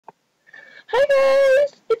Hi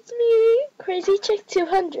guys, it's me, Crazy Chick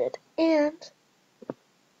 200, and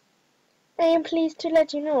I am pleased to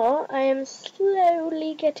let you know I am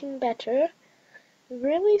slowly getting better,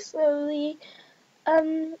 really slowly.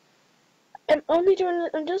 I'm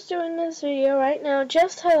just doing this video right now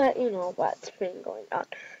just to let you know what's been going on,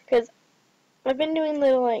 because I've been doing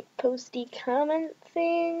little posty comment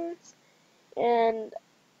things, and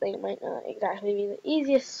they might not exactly be the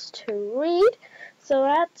easiest to read. So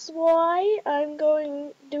that's why I'm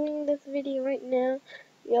doing this video right now,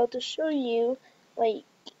 to be able to show you,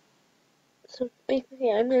 so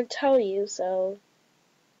basically I'm going to tell you, so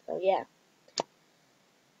yeah.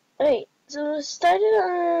 Alright, so it started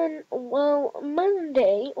on,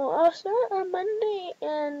 Monday. Well, I'll start on Monday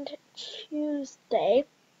and Tuesday.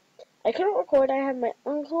 I couldn't record, I had my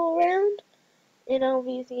uncle around, and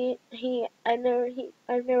obviously I've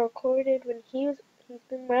never recorded when he's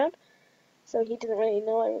been around. So he didn't really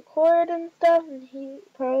know I record and stuff, and he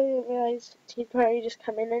probably realized he'd probably just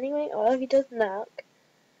come in anyway. Although he does knock,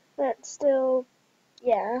 but still,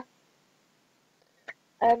 yeah.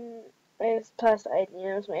 Plus,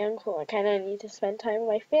 it's my uncle. I kind of need to spend time with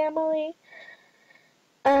my family.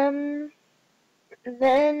 Then,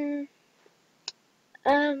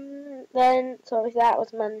 so that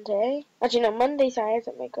was Monday. Actually, no, Monday, sorry, I was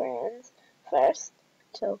at my grand's first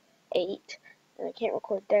till 8. And I can't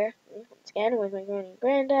record there. Once again, with my granny and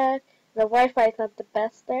granddad. The Wi-Fi is not the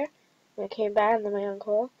best there. And I came back, and then my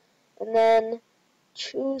uncle. And then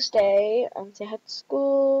Tuesday, I had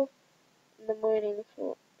school in the morning.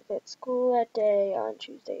 I had school that day on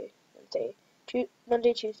Tuesday,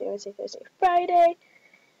 Monday, Tuesday, Wednesday, Thursday, Friday.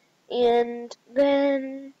 And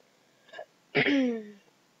then, and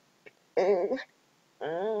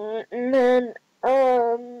then,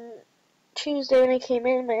 Tuesday when I came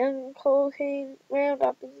in, my uncle came around,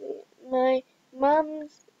 obviously. My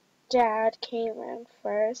mom's dad came around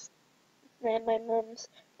first, and my mom's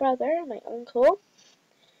brother, my uncle,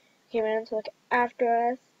 came around to look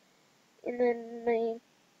after us. And then my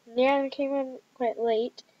nan came in quite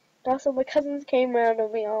late. But also my cousins came around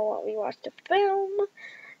and we watched a film.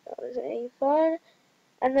 That was really fun.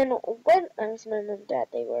 And then when I was my mom and dad,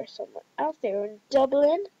 they were somewhere else. They were in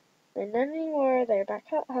Dublin. They're not anymore. They're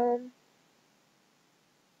back at home.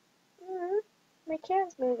 My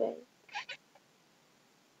cat's moving.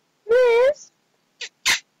 Yes.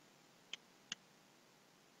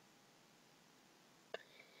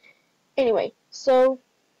 Anyway, so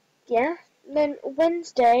yeah. Then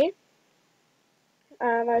Wednesday,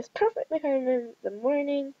 I was perfectly fine in the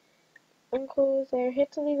morning. Uncle was there.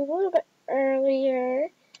 Had to leave a little bit earlier.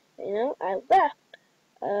 I left.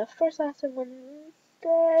 First lesson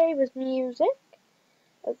Wednesday was music.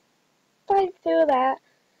 I was fine through that.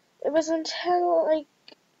 It was until I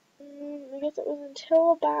guess it was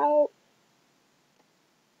until about,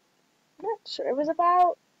 I'm not sure. It was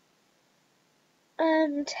about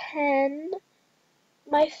 10.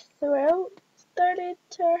 My throat started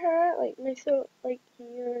to hurt. My throat,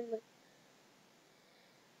 here, and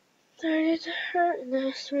started to hurt, and that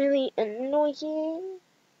was really annoying.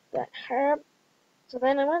 That hurt. So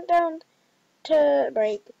then I went down to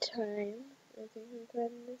break time. I think I'm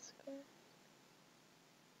playing this card.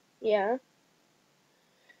 Yeah.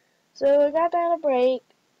 So I got down to break.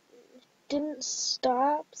 Didn't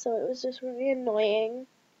stop, so it was just really annoying.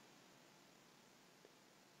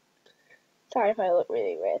 Sorry if I look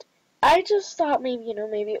really red. I just thought maybe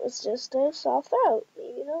it was just a soft throat.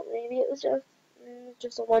 Maybe it was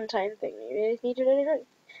just a one-time thing. Maybe I just needed a drink.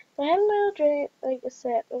 So I had a little drink, a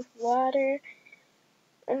sip of water,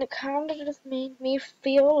 and it kind of just made me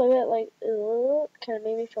feel a bit kind of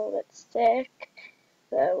made me feel a bit sick.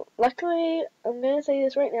 So, luckily, I'm going to say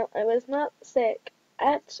this right now, I was not sick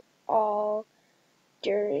at all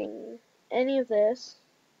during any of this.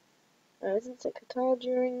 I wasn't sick at all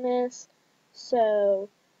during this. So,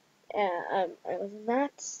 yeah, I was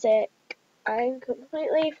not sick. I'm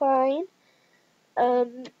completely fine.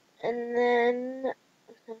 And then,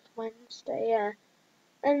 Wednesday, yeah.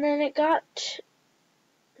 And then the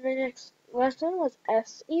next lesson was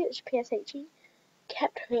SE, which PSHE.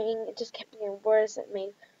 It just kept getting worse. It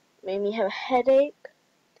made me have a headache.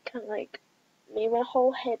 Kind of made my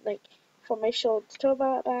whole head, from my shoulders to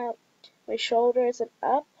about my shoulders and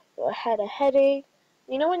up. So I had a headache.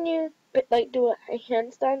 You know when you do a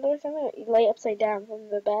handstand or something, you lay upside down from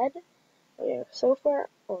the bed or your sofa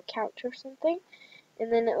or couch or something, and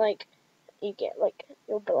then you get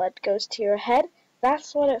your blood goes to your head.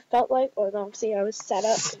 That's what it felt like. Or obviously I was set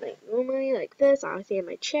up normally like this. Obviously in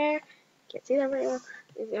my chair. Can't see that very well.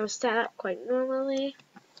 I was set up quite normally.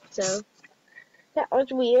 So that was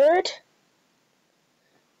weird.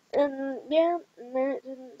 And yeah, and then it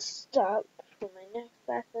didn't stop for my next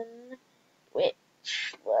lesson,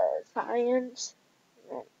 which was science.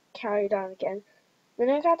 And then carried on again. When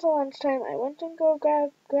I got to lunchtime, I went and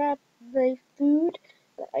grab my food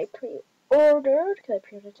that I pre-ordered, because I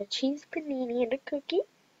pre-ordered a cheese panini and a cookie.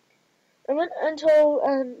 I went and told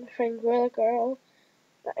my friend Gorilla Girl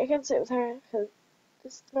that I couldn't sit with her because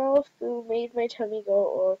the smell of food made my tummy go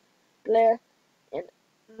or bleh, and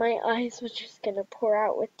my eyes were just gonna pour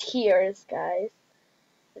out with tears, guys.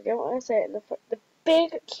 I didn't want to sit in the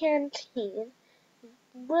big canteen,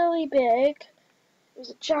 really big. It was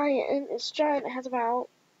a giant. It's giant. It has about,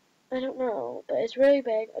 I don't know, but it's really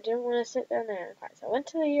big. I didn't want to sit down there and cry, so I went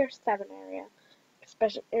to the year 7 area, a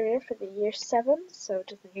special area for the year 7. So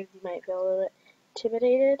just in case you might feel a little bit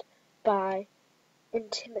intimidated by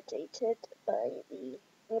the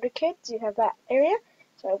older kids, you have that area.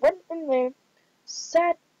 So I went in there,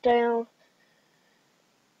 sat down,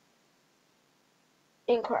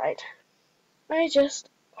 and cried. I just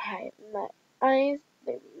cried.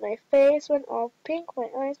 My face went all pink, my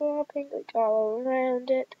eyes went all pink, like all around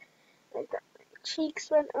it. My cheeks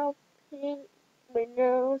went all pink, my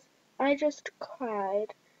nose. I just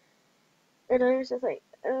cried. And I was just like,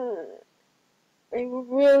 ugh. I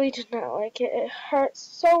really did not like it. It hurt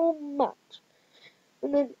so much.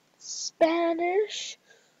 And then Spanish.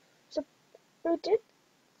 So it did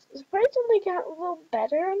surprisingly got a little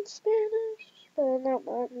better in Spanish, but not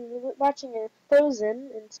much. Watching a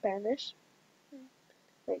Frozen in Spanish,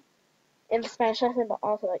 like in the Spanish lesson, but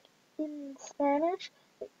also like in Spanish,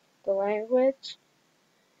 like the language.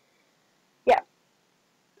 Yeah.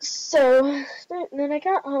 So then I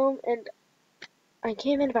got home and I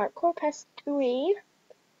came in about 3:15,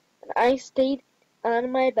 and I stayed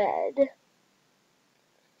on my bed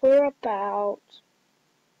for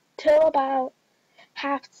till about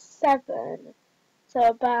 7:30. So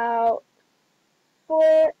about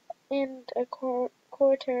 4 and a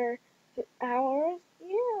quarter hours.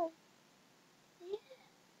 Yeah.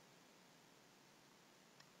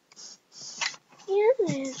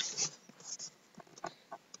 Yes.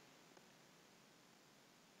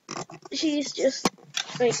 She's just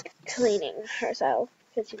like cleaning herself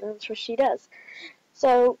because that's what she does.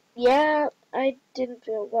 So yeah, I didn't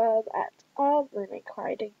feel well at all. Then I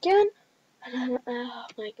cried again. And then, oh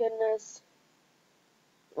my goodness.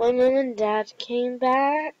 My mom and dad came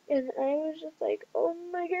back, and I was just like, oh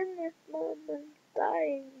my goodness, Mom, I'm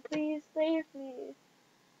dying. Please save me.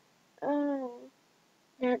 Oh.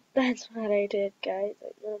 That's what I did, guys.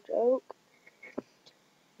 Like, no joke.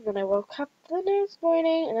 And then I woke up the next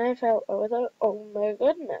morning, and I felt, oh my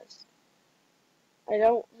goodness. I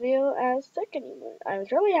don't feel as sick anymore. I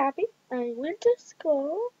was really happy. I went to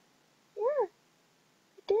school. Yeah,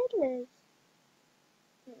 I did, Liz.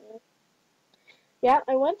 Yeah,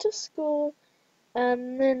 I went to school,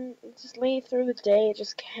 and then just late through the day, it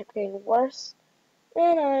just kept getting worse.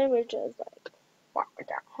 And I was just like, wow, I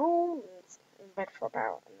got home and was in bed for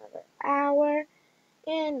about another hour.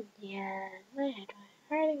 And yeah, my head was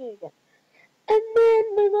hurting again. And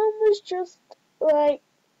then my mom was just like,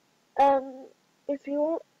 um, if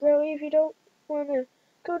you don't want to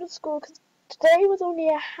go to school, because today was only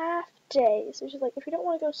a half day. So she's like, if you don't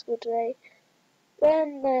want to go to school today,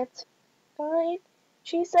 then that's fine.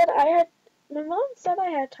 She said my mom said I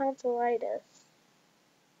had tonsillitis.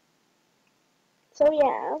 So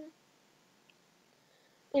yeah.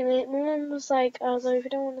 And my mom was like, if you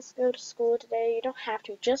don't want to go to school today, you don't have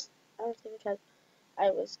to. Just, obviously, because I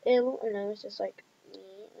was ill, and I was just like,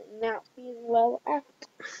 not feeling well after.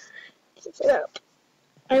 So,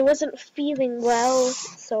 I wasn't feeling well,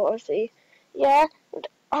 so obviously, yeah. And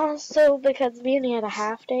also because we only had a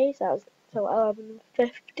half day, so I was till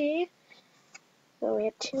 11:50. So we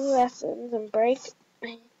had 2 lessons and break.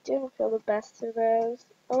 I didn't feel the best of those.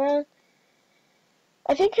 Although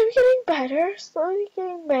I think I'm getting better, slowly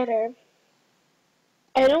getting better.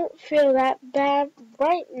 I don't feel that bad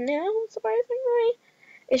right now, surprisingly.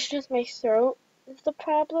 It's just my throat is the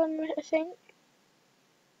problem, I think.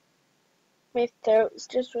 My throat's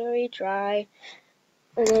just really dry.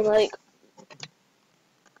 And then, like,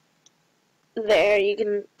 there, you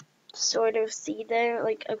can sort of see there,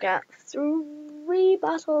 like, I've got 3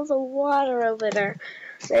 bottles of water over there.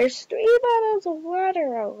 There's 3 bottles of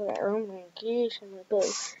water over there. Oh my gosh, I'm a boo.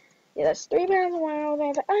 Yeah, there's 3 bottles of water over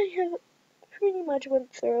there that I have pretty much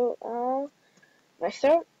went through all my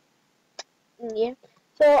throat. Yeah.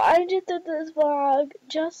 So I just did this vlog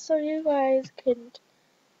just so you guys could,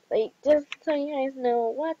 like, just so you guys know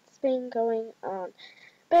what's been going on.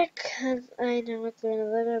 Because I know it's been a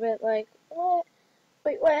little bit like, what?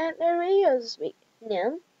 Wait, what happened to videos this week?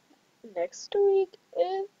 No. Next week,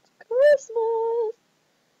 it's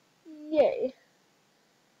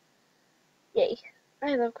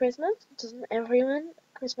I love Christmas. Doesn't everyone?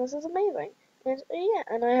 Christmas is amazing. And yeah,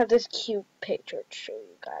 and I have this cute picture to show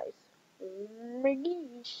you guys. Oh my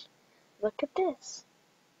gosh. Look at this.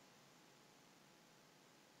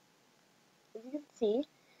 As you can see,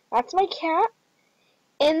 that's my cat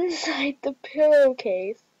inside the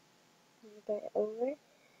pillowcase. Over.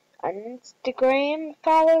 On Instagram,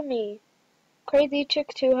 follow me.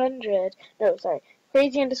 CrazyChick200. No, sorry.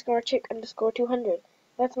 Crazy_Chick_200.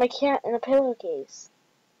 That's my cat in a pillowcase.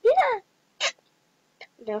 Yeah!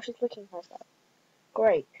 Now she's licking herself.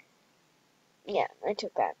 Great. Yeah, I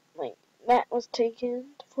took that. Like, that was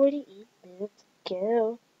taken 48 minutes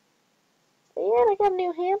ago. But yeah, I got a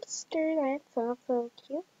new hamster. That's also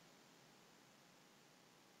cute.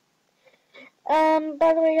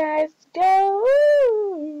 By the way, guys, go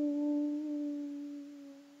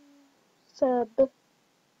sub.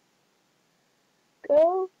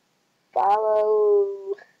 Go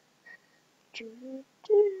follow.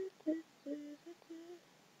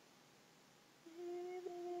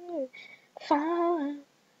 Follow.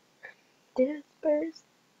 Disperse.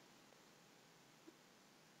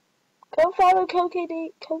 Go follow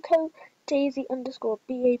Coco Daisy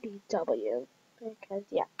 _BABW. Because,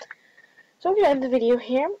 yeah. So I'm going to end the video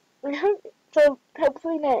here. So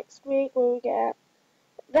hopefully next week we'll get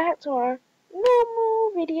back to our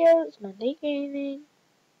normal videos, Monday gaming.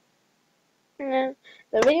 The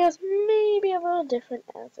videos may be a little different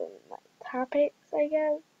as in like topics, I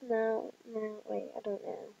guess. No, wait, I don't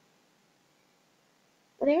know.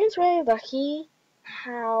 I think it's really lucky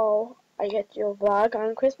how I get to do a vlog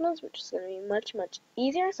on Christmas, which is going to be much, much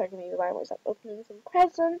easier, so I can maybe buy myself opening some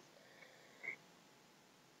presents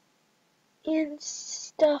and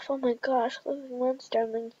stuff. Oh my gosh, look at one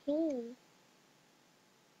Starling King.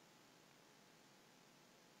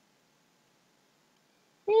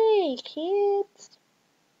 Hey, kids!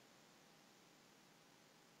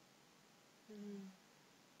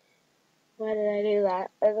 Why did I do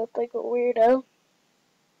that? I look like a weirdo.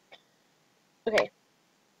 Okay.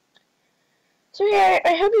 So yeah,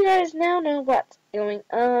 I hope you guys now know what's going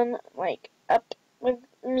on, like, up with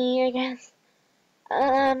me, I guess.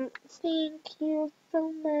 Thank you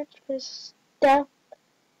so much for stuff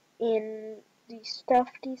in the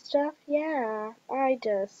stuffy stuff. Yeah, I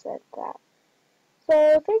just said that.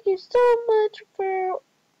 So thank you so much for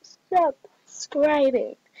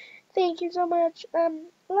subscribing. Thank you so much.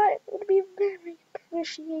 That would be very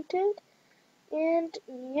appreciated. And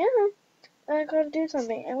yeah, I gotta do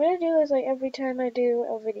something. I'm gonna do this like every time I do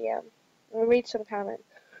a video. I'll read some comments.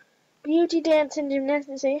 Beauty, dance, and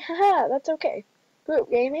gymnastics say, haha, that's okay. Group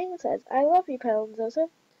Gaming says, I love you, Pedal and Joseph.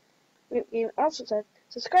 Group Gaming also says,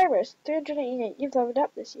 subscribers, 388, you've leveled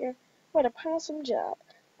up this year. What a awesome job.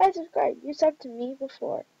 I subscribed, you subbed to me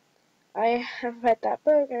before. I have read that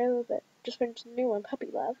book, and I love it. Just finished a new one, Puppy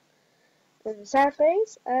Love. And sad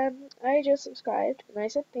face, I just subscribed, and I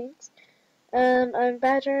said thanks. I'm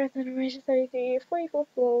better than Rachel 33, 44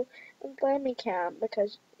 Flow, and Glammy Cam,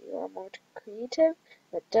 because you are more creative.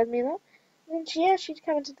 That does me that. And yeah, she's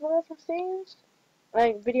coming to the level things.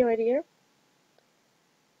 Like, video idea.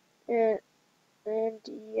 And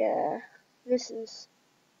yeah, this is,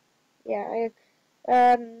 yeah,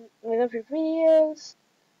 I love your videos.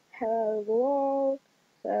 Hello.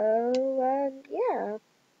 So, yeah.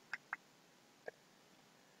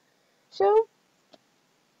 So,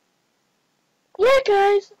 yeah,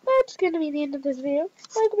 guys, that's gonna be the end of this video.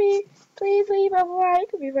 Like me, please leave a like,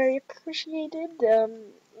 it would be very appreciated. I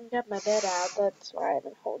got my bed out, that's why I'm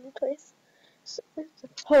in a whole new place. So it's a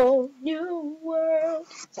whole new world.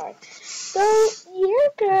 Sorry. So, yeah,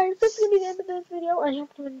 guys, that's gonna be the end of this video. I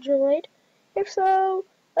hope you enjoyed. If so,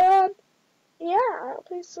 yeah,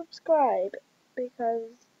 please subscribe,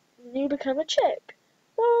 because you become a chick.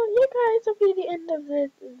 So, yeah, guys, that'll be the end of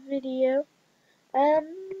this video.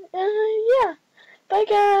 Yeah. Bye,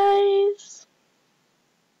 guys!